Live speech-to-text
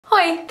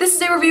Hi, this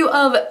is a review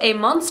of A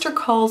Monster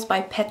Calls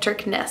by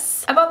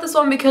Ness. I bought this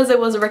one because it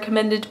was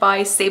recommended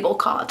by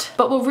SableCaught,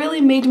 but what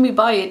really made me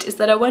buy it is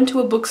that I went to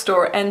a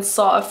bookstore and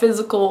saw a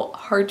physical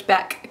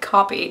hardback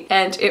copy,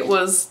 and it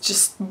was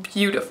just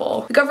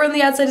beautiful. The cover on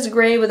the outside is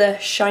grey with a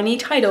shiny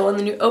title, and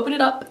then you open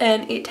it up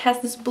and it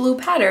has this blue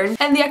pattern,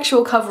 and the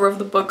actual cover of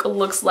the book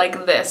looks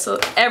like this, so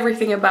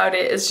everything about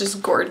it is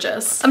just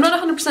gorgeous. I'm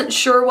not 100%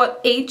 sure what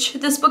age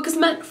this book is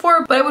meant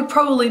for, but I would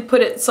probably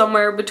put it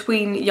somewhere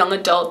between young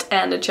adult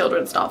and a children's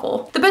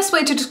novel. The best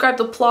way to describe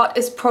the plot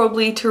is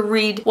probably to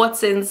read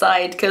what's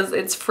inside, because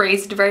it's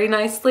phrased very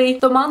nicely.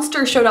 The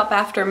monster showed up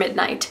after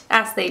midnight,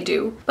 as they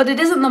do, but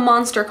it isn't the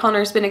monster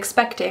Connor's been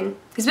expecting.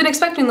 He's been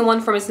expecting the one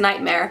from his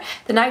nightmare,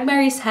 the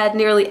nightmare he's had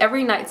nearly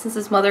every night since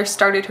his mother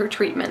started her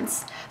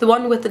treatments, the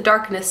one with the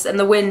darkness and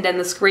the wind and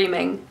the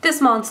screaming.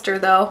 This monster,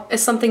 though,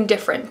 is something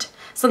different,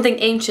 something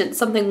ancient,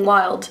 something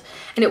wild,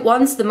 and it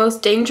wants the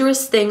most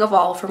dangerous thing of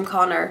all from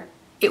Connor.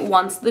 It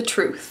wants the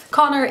truth.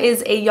 Connor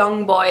is a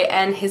young boy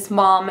and his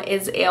mom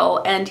is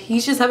ill, and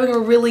he's just having a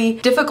really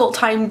difficult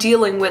time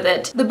dealing with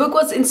it. The book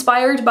was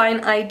inspired by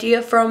an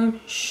idea from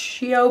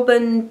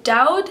Siobhan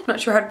Dowd? I'm not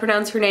sure how to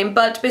pronounce her name,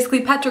 but basically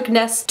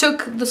Ness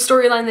took the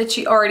storyline that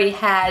she already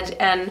had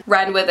and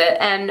ran with it,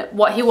 and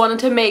what he wanted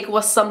to make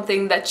was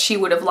something that she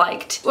would have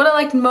liked. What I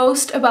liked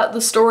most about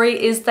the story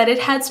is that it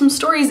had some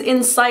stories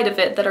inside of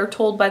it that are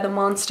told by the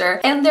monster,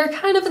 and they're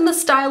kind of in the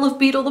style of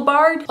Beetle the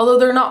Bard, although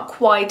they're not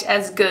quite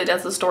as good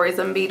as the stories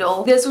in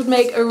Beetle. This would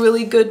make a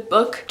really good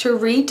book to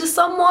read to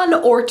someone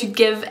or to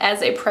give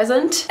as a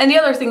present. And the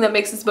other thing that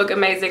makes this book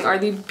amazing are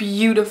the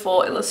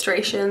beautiful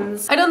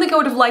illustrations. I don't think I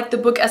would have liked the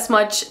book as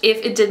much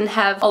if it didn't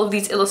have all of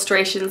these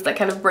illustrations that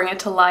kind of bring it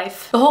to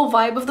life. The whole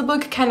vibe of the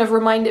book kind of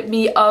reminded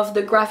me of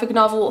the graphic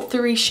novel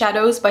Three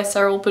Shadows by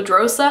Cyril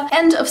Pedrosa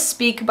and of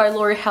Speak by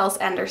Laurie Halse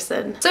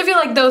Anderson. So if you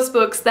like those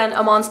books, then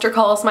A Monster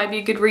Calls might be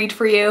a good read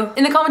for you.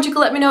 In the comments you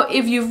can let me know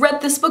if you've read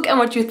this book and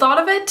what you thought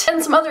of it.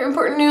 And some other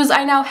important news,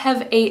 I now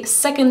have a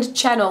second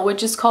channel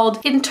which is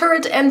called In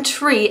Turret and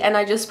Tree, and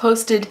I just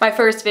posted my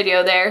first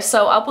video there,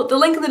 so I'll put the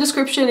link in the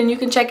description and you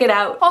can check it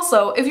out.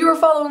 Also, if you were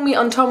following me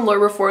on Tumblr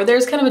before,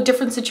 there's kind of a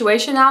different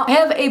situation now. I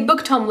have a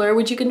book Tumblr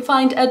which you can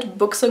find at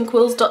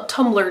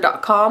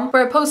booksandquills.tumblr.com,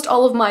 where I post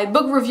all of my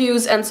book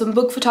reviews and some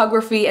book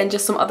photography and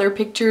just some other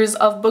pictures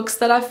of books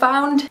that I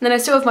found. And then I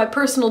still have my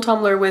personal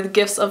Tumblr with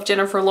gifs of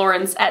Jennifer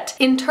Lawrence at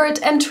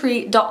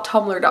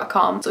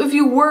inturretandtree.tumblr.com. So if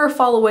you were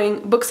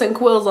following Books and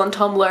Quills on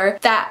Tumblr,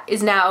 that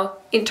is now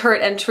In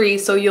Turret and Tree,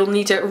 so you'll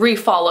need to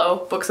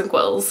refollow Books and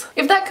Quills.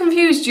 If that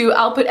confused you,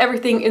 I'll put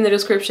everything in the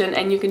description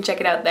and you can check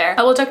it out there.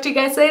 I will talk to you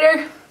guys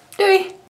later. Doei!